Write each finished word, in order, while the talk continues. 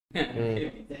All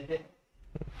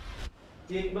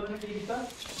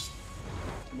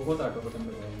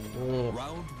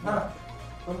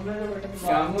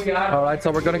right,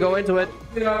 so we're gonna go into it.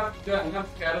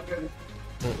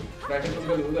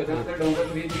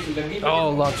 Oh,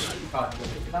 lunch.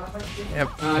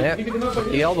 Yep.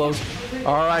 The elbows.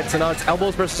 All right, so now it's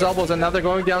elbows versus elbows, and now they're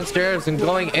going downstairs and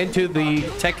going into the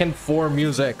Tekken 4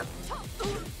 music.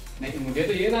 Right.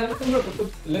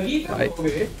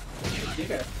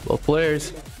 Both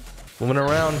players moving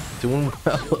around, doing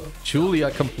well. Julia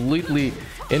completely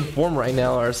in form right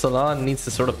now. Arslan needs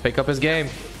to sort of pick up his game.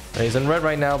 He's in red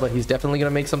right now, but he's definitely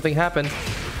gonna make something happen.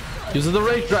 Uses the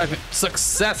rage drive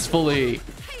successfully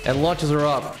and launches her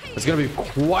up. It's gonna be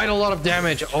quite a lot of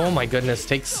damage. Oh my goodness,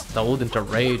 takes Dawood into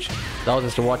rage. Dawood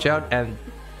has to watch out, and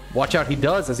watch out he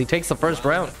does as he takes the first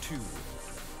round.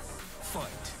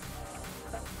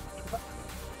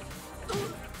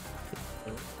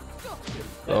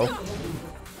 Oh,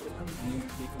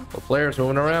 the players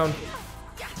moving around.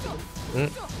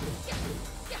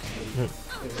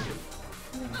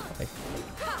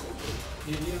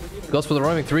 Goes for the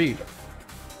roaming 3.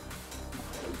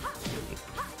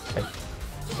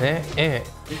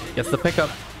 Gets the pickup.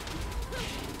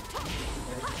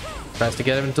 Tries to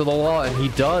get him into the wall, and he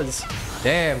does.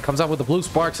 Damn, comes out with the blue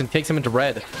sparks and takes him into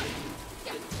red.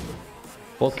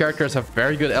 Both characters have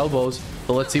very good elbows,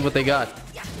 so let's see what they got.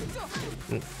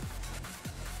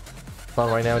 Fun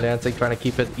right now, dancing, trying to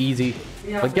keep it easy,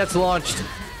 but gets launched.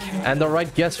 And the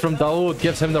right guess from Dawood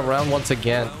gives him the round once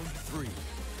again.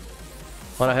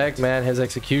 What the heck, man, his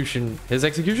execution is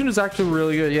actually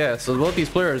really good. Yeah, so both these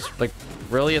players, like,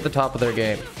 really at the top of their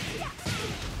game.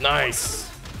 Nice.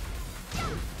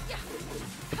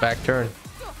 The back turn.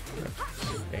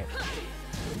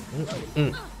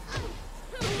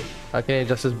 How can he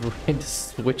just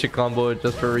switch a combo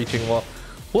just for reaching wall?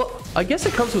 Well, I guess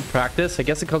it comes with practice. I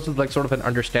guess it comes with like sort of an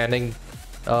understanding.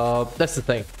 That's the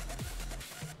thing.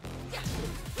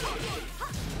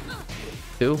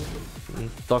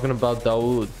 Talking about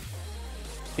Dawood.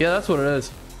 Yeah, that's what it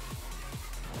is.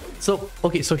 So,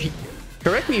 okay, so he...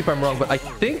 Correct me if I'm wrong, but I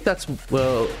think that's...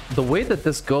 Well, the way that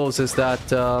this goes is that,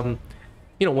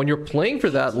 you know, when you're playing for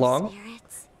that long,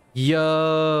 you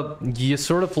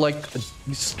sort of like...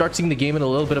 You start seeing the game in a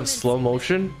little bit of slow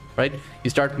motion, right?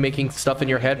 You start making stuff in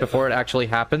your head before it actually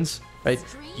happens, right?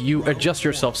 You adjust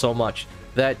yourself so much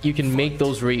that you can make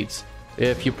those reads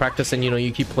if you practice and, you know,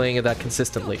 you keep playing it that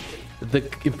consistently. The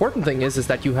important thing is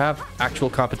that you have actual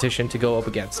competition to go up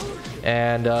against,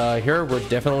 and here we're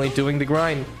definitely doing the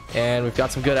grind, and we've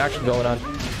got some good action going on.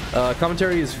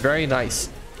 Commentary is very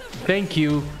nice. Thank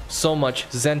you so much,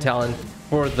 Zen Talon,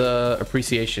 for the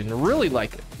appreciation. Really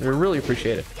like it. I really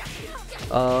appreciate it.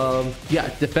 Yeah,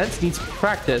 defense needs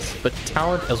practice, but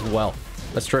talent as well.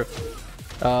 That's true.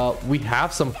 We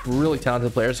have some really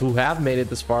talented players who have made it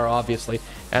this far, obviously,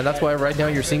 and that's why right now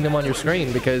you're seeing them on your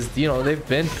screen, because, you know, they've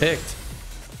been picked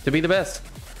to be the best.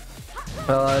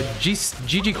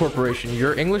 GG Corporation,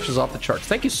 your English is off the charts.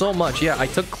 Thank you so much. Yeah, I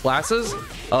took classes,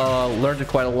 learned it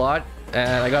quite a lot,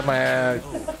 and I got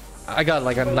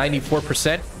like a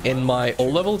 94% in my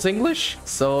O-levels English,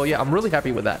 so yeah, I'm really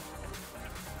happy with that.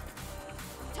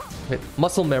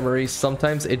 Muscle memory,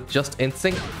 sometimes it just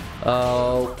instinct.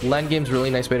 Land game's really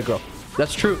nice way to grow.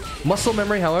 That's true. Muscle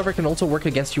memory, however, can also work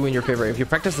against you in your favor. If you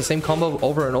practice the same combo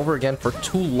over and over again for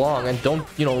too long and don't,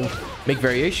 you know, make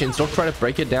variations, don't try to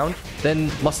break it down,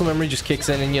 then muscle memory just kicks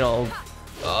in and, you know,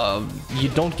 you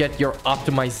don't get your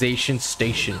optimization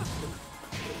station.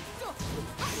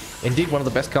 Indeed, one of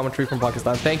the best commentary from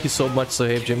Pakistan. Thank you so much,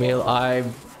 Sohaib Jamil.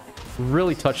 I'm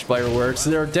really touched by your words.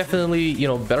 There are definitely, you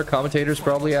know, better commentators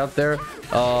probably out there.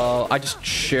 I just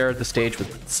share the stage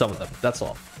with some of them. That's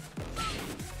all.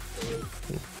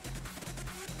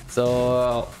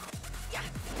 So,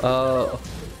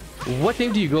 what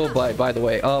name do you go by the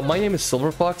way? My name is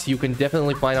Silverfox. You can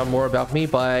definitely find out more about me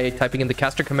by typing in the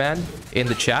caster command in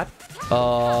the chat.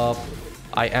 I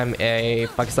am a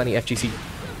Pakistani FGC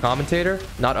commentator,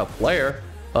 not a player,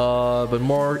 but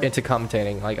more into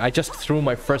commentating. Like, I just threw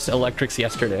my first electrics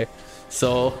yesterday,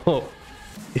 so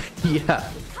yeah,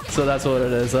 so that's what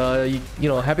it is. You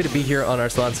know, happy to be here on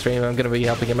Arslan's stream. I'm gonna be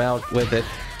helping him out with it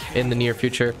in the near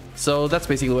future, so that's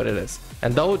basically what it is.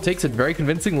 And Dawood takes it very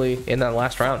convincingly in that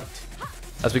last round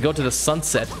as we go to the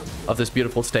sunset of this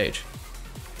beautiful stage.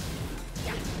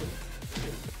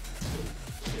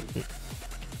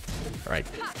 All right,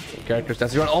 characters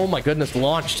dancing around. Oh my goodness,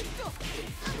 launched.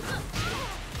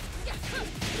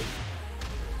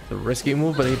 The risky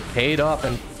move, but he paid off,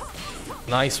 and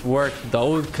nice work.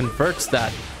 Dawood converts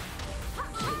that.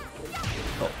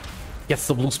 Oh, gets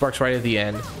the blue sparks right at the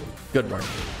end. Good work.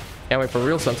 Can't wait for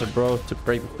real sunset, bro, to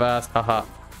break fast. Haha.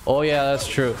 Oh yeah, that's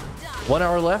true. 1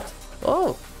 hour left.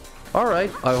 Oh, all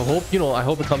right. I hope, you know, I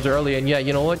hope it comes early. And yeah,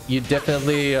 you know what? You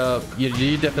definitely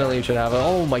you definitely should have it.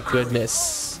 Oh my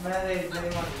goodness.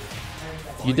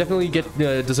 You definitely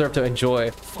deserve to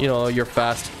enjoy, you know, your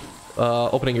fast,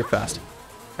 opening your fast.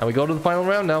 And we go to the final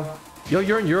round now. Yo,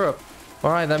 you're in Europe.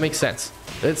 All right, that makes sense.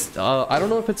 It's I don't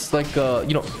know if it's like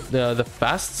you know, the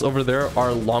fasts over there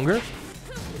are longer,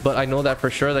 but I know that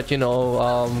for sure that, you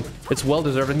know, it's well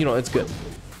deserved and, you know, it's good.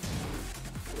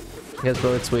 Yes,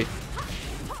 bro, it's sweet.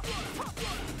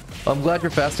 I'm glad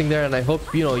you're fasting there, and I hope,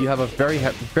 you know, you have a very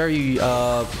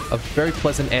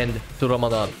pleasant end to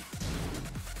Ramadan.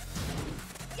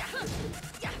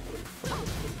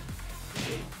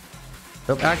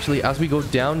 Nope, actually, as we go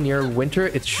down near winter,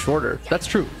 it's shorter. That's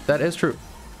true. That is true.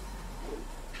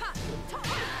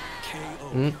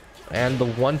 And the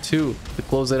 1-2 to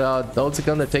close it out.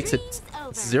 Jdcr that takes it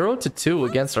 0-2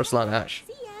 against Arslan Ash.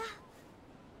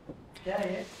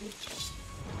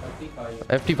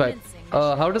 FT-5.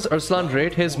 How does Arslan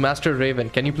rate his Master Raven?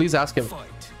 Can you please ask him?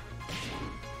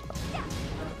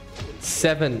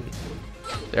 7.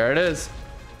 There it is.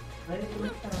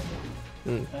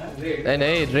 And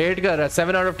hey, Jdcr a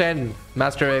 7 out of 10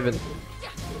 Master Raven.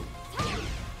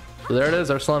 So there it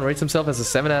is. Arslan rates himself as a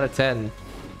 7 out of 10.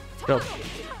 You know,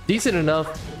 decent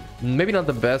enough. Maybe not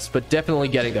the best, but definitely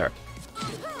getting there.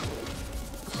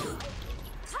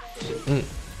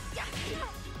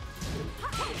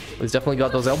 He's definitely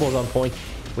got those elbows on point,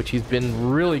 which he's been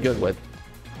really good with.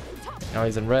 Now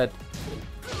he's in red.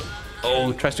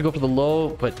 Oh, tries to go for the low,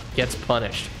 but gets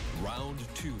punished.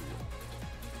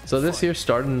 So this year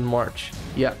started in March.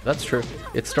 Yeah, that's true.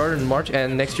 It started in March,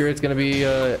 and next year it's gonna be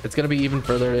even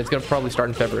further. It's gonna probably start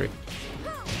in February.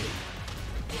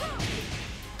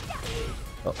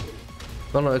 Oh.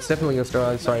 No, it's definitely gonna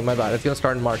start. Sorry, my bad. It's gonna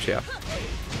start in March. Yeah.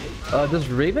 Does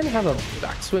Raven have a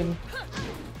backswing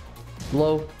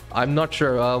low? I'm not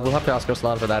sure. We'll have to ask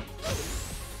Arslan for that.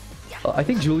 I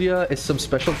think Julia is some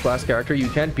special class character. You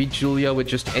can't beat Julia with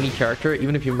just any character,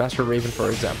 even if you master Raven, for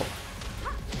example.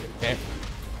 Okay.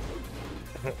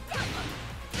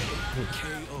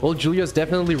 Well, Julia's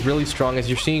definitely really strong, as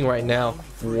you're seeing right now.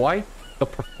 Quite a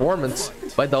performance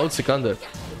by Jdcr.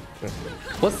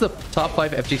 What's the top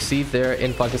 5 FGC there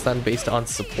in Pakistan based on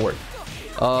support?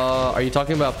 Are you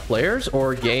talking about players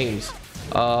or games?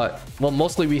 Well,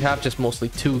 mostly we have just mostly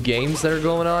 2 games that are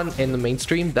going on in the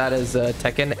mainstream. That is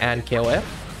Tekken and KOF.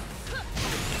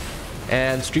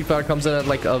 And Street Fighter comes in at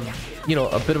like a, you know,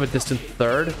 a bit of a distant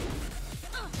third.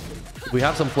 We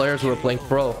have some players who are playing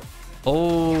pro.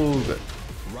 Oh,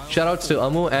 shout outs to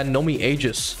Amu and Nomi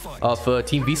Aegis of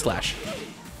Team V Slash.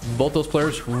 Both those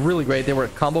players really great. They were a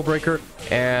combo breaker,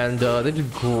 and they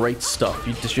did great stuff.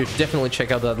 You should definitely check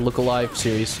out that Look Alive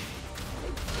series.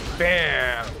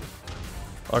 Bam!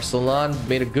 Arslan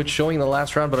made a good showing in the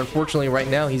last round, but unfortunately right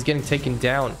now he's getting taken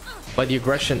down by the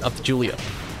aggression of the Julia.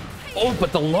 Oh,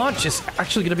 but the launch is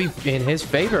actually going to be in his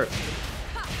favor.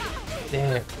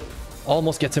 Damn.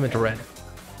 Almost gets him into red.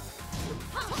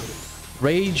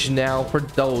 Rage now for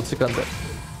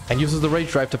Jdcr, and uses the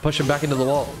rage drive to push him back into the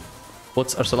wall.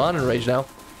 Puts Arslan in rage now.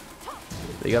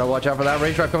 So you gotta watch out for that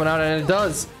rage drive coming out, and it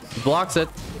does. He blocks it.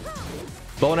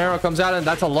 Bow and arrow comes out, and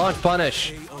that's a launch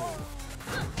punish.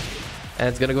 And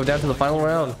it's gonna go down to the final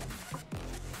round.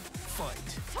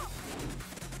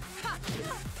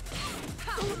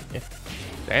 Yeah.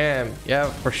 Damn, yeah,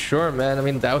 for sure, man. I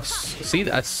mean, that was, see,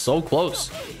 that's so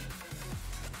close.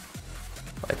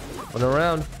 Like, one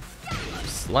around.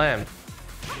 Slam.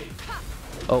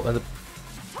 Oh, and the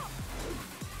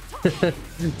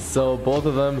so both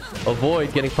of them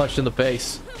avoid getting punched in the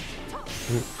face.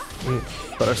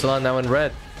 But Arslan now in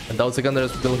red, and Jdcr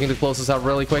is looking to close this out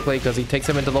really quickly because he takes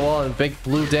him into the wall, and big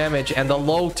blue damage and the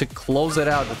low to close it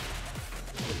out.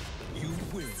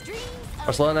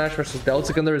 Arslan Ash versus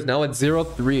Jdcr is now at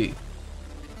 0-3.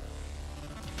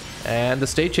 And the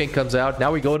stage chain comes out.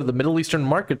 Now we go to the Middle Eastern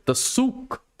market, the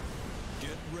souk.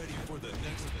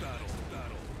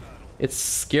 It's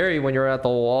scary when you're at the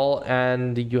wall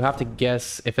and you have to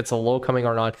guess if it's a low coming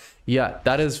or not. Yeah,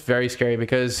 that is very scary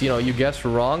because, you know, you guess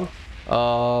wrong,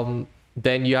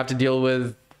 then you have to deal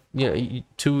with, you know,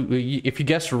 if you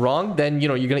guess wrong, then, you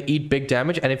know, you're going to eat big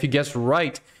damage. And if you guess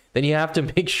right, then you have to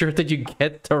make sure that you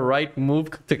get the right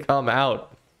move to come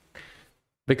out,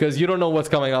 because you don't know what's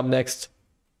coming up next.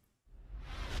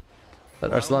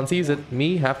 But Arslan sees it.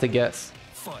 Me have to guess.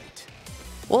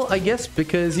 Well, I guess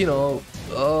because, you know,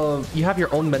 you have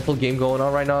your own mental game going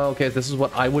on right now. Okay, this is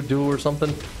what I would do or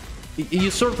something.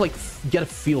 You sort of like get a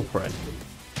feel for it.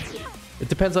 It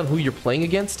depends on who you're playing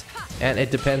against, and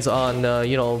it depends on,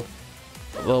 you know,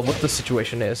 well, what the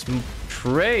situation is.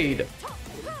 Trade.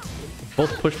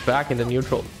 Both push back into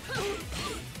neutral.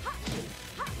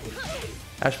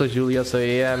 Ashley, Julia, so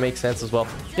yeah, makes sense as well.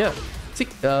 Yeah. See,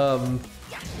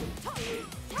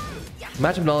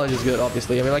 matchup knowledge is good,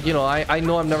 obviously. I mean, like, you know, I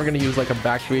know I'm never going to use like a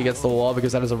back three against the wall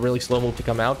because that is a really slow move to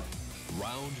come out.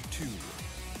 Round 2.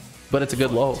 But it's a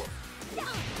good low.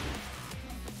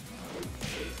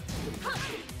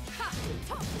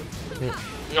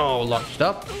 Oh, launched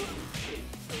up.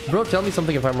 Bro, tell me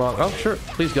something if I'm wrong. Oh, sure.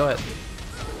 Please go ahead.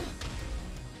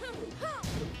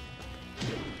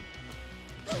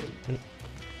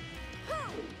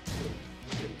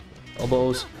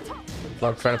 Elbows.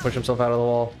 Lock trying to push himself out of the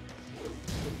wall.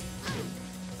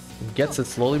 Gets it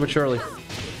slowly but surely. Have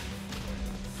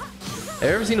you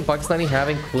ever seen a Pakistani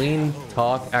having clean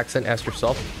talk accent as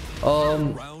yourself?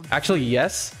 Actually,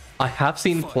 yes. I have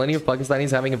seen plenty of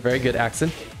Pakistanis having a very good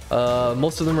accent.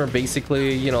 Most of them are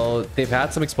basically, you know, they've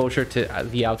had some exposure to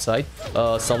the outside.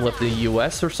 Some lived in the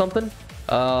US or something.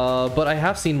 But I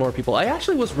have seen more people. I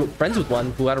actually was friends with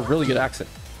one who had a really good accent.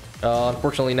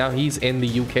 Unfortunately, now he's in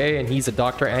the UK and he's a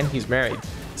doctor and he's married.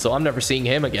 So I'm never seeing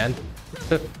him again.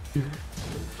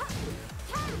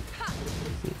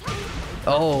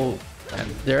 Oh, and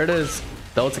there it is.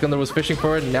 Dawood Sikandar was fishing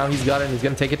for it and now he's got it and he's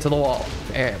going to take it to the wall.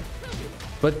 Damn.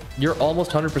 But you're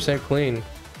almost 100% clean.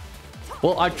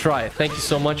 Well, I tried. Thank you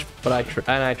so much, but I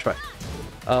tried.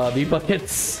 B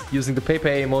buckets using the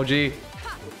PayPay emoji.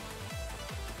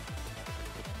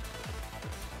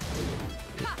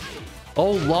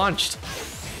 Oh, launched.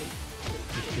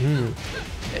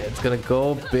 It's gonna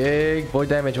go big boy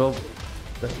damage. Well,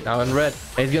 now in red.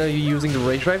 And he's gonna be using the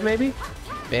rage drive maybe.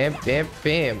 Bam, bam,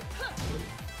 bam.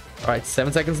 All right,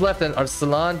 7 seconds left, and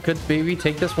Arslan could maybe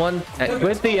take this one and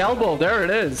with the elbow. There it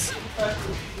is.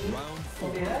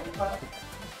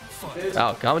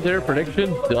 Oh, commentator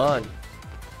prediction done.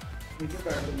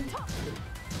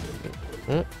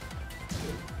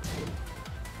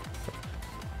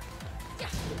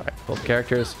 Alright, both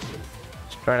characters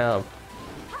just trying to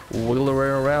wiggle their way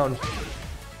around.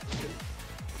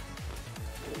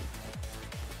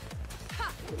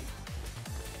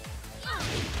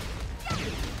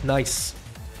 Nice.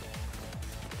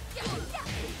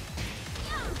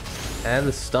 And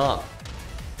the stop.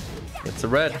 It's a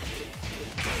red.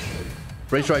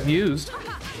 Rage drive used.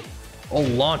 Oh,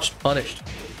 launched, punished.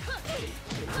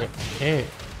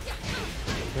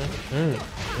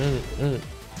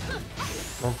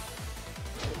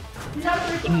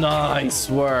 Nice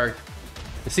work.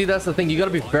 You see, that's the thing. You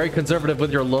gotta be very conservative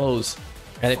with your lows,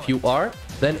 and if you are,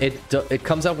 then it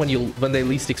comes out when they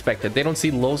least expect it. They don't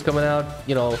see lows coming out,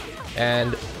 you know,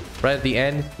 and right at the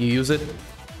end you use it.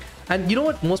 And you know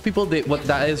what? Most people, what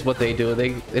they do.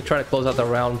 They try to close out the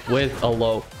round with a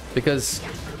low because,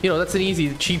 you know, that's an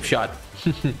easy cheap shot.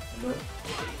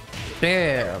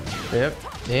 Bam. Yep.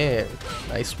 Man,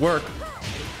 nice work.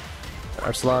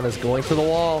 Arslan is going to the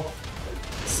wall.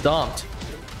 Stomped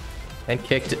and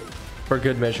kicked it for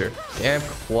good measure. Damn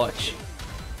clutch.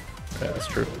 Yeah, that's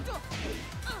true.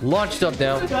 Launched up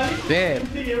now. Bam.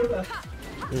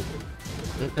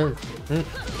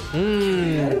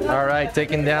 All right,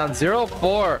 taking down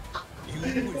 0-4.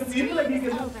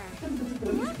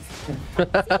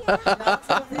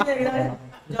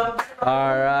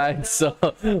 All right, so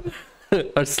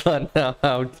Arslan now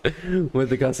out with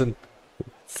the cousin.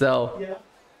 So.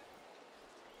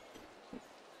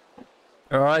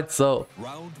 All right, so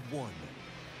round 1.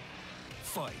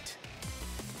 Fight.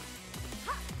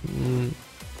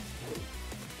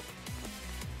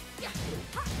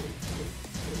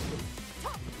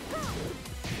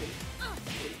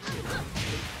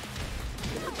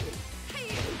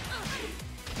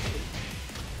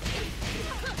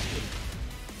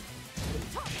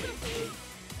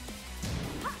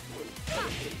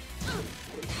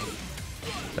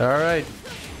 all right.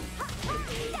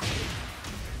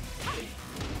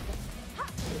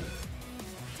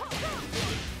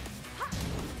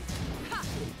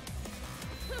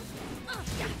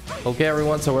 Okay,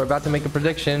 everyone, so we're about to make a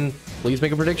prediction. Please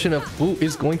make a prediction of who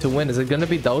is going to win. Is it going to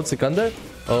be Dawood Sikandar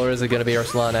or is it going to be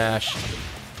Arslan Ash?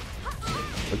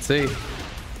 Let's see.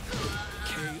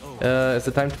 Is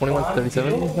the time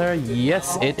 21:37 there?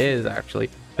 Yes, it is actually.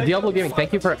 Diablo Gaming,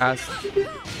 thank you for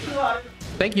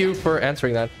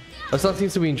answering that. Arslan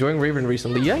seems to be enjoying Raven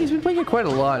recently. Yeah, he's been playing it quite a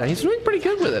lot and he's doing pretty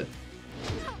good with it.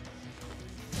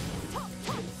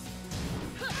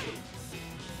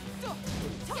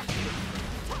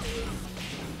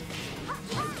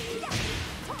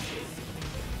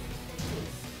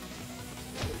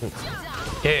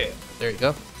 Yeah, there you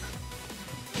go.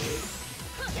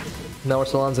 Now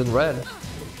Arslan's in red.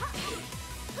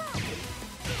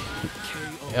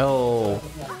 Oh,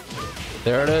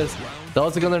 there it is.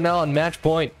 Dawood are now on match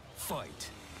point. Fight.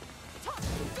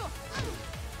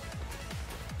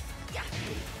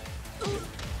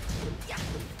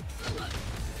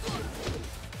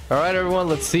 All right, everyone,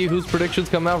 let's see whose predictions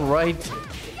come out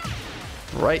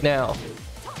right now.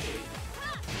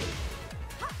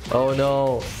 Oh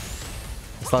no,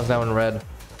 Arslan's now in red.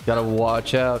 Gotta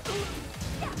watch out.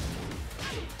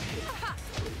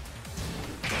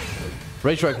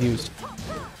 Rage Strike used.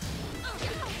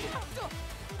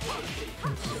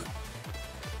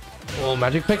 Oh,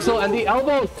 Magic Pixel and the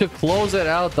elbow to close it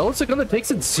out. Dawood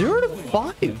takes it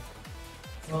 0-5.